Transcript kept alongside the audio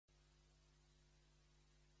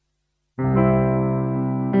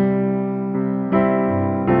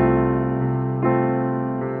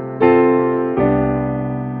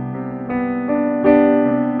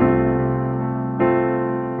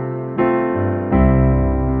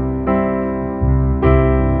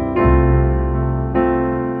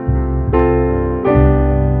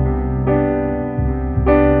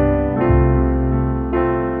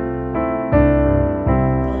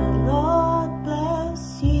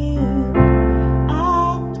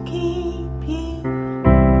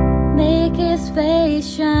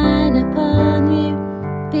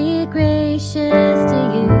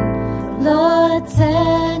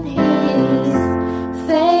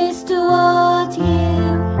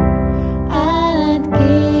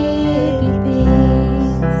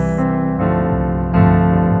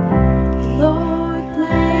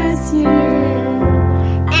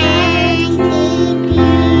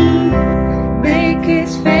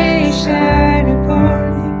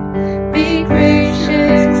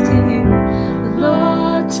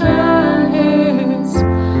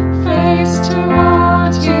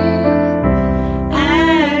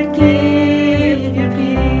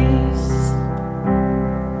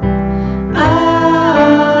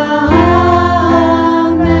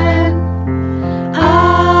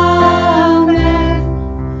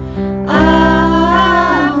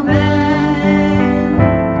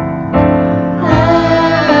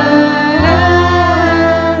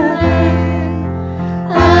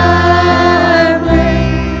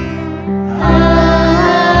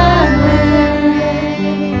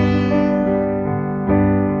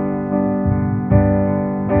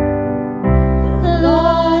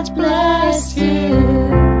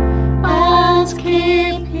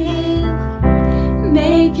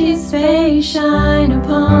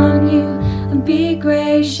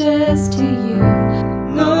gracious to you.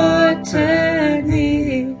 Lord, turn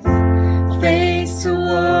His face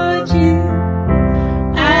toward you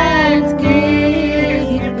and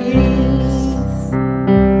give you peace.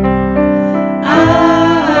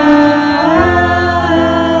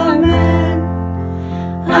 Amen.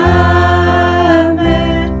 Amen.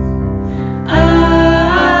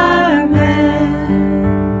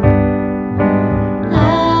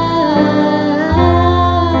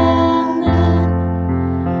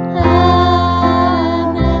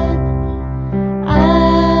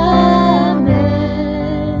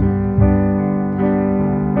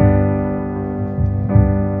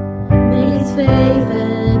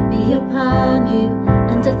 Favor be upon you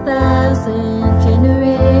and 1,000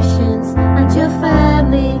 generations, and your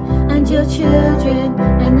family and your children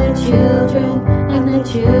and their children and their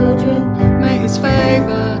children. May His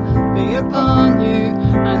favor be upon you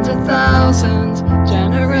and 1,000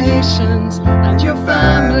 generations, and your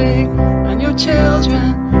family and your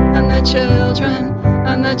children and their children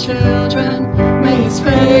and their children. May His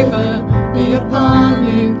favor be upon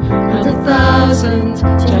you and 1,000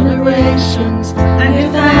 generations, And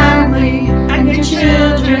your family, and your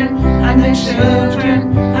children, and their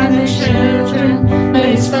children, and their children.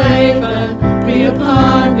 may His favor be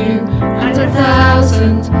upon you and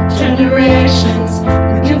 1,000 generations,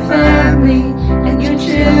 And your family, and your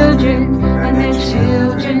children, and their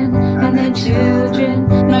children, and their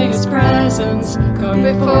children. may His presence go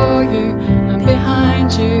before you and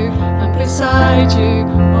behind you and beside you,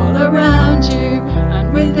 all around you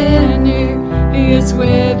and within you. He is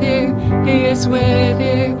with you, He is with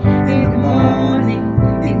you. In the morning,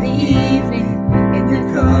 in the evening, in the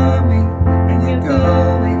coming, and your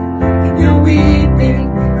going, in your weeping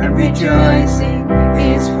and rejoicing. He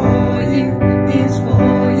is for you, He is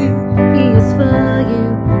for you. He is for you.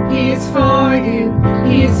 He is for you,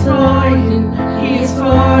 He is for you, He is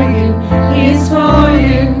for you, He is for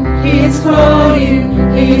you, He is for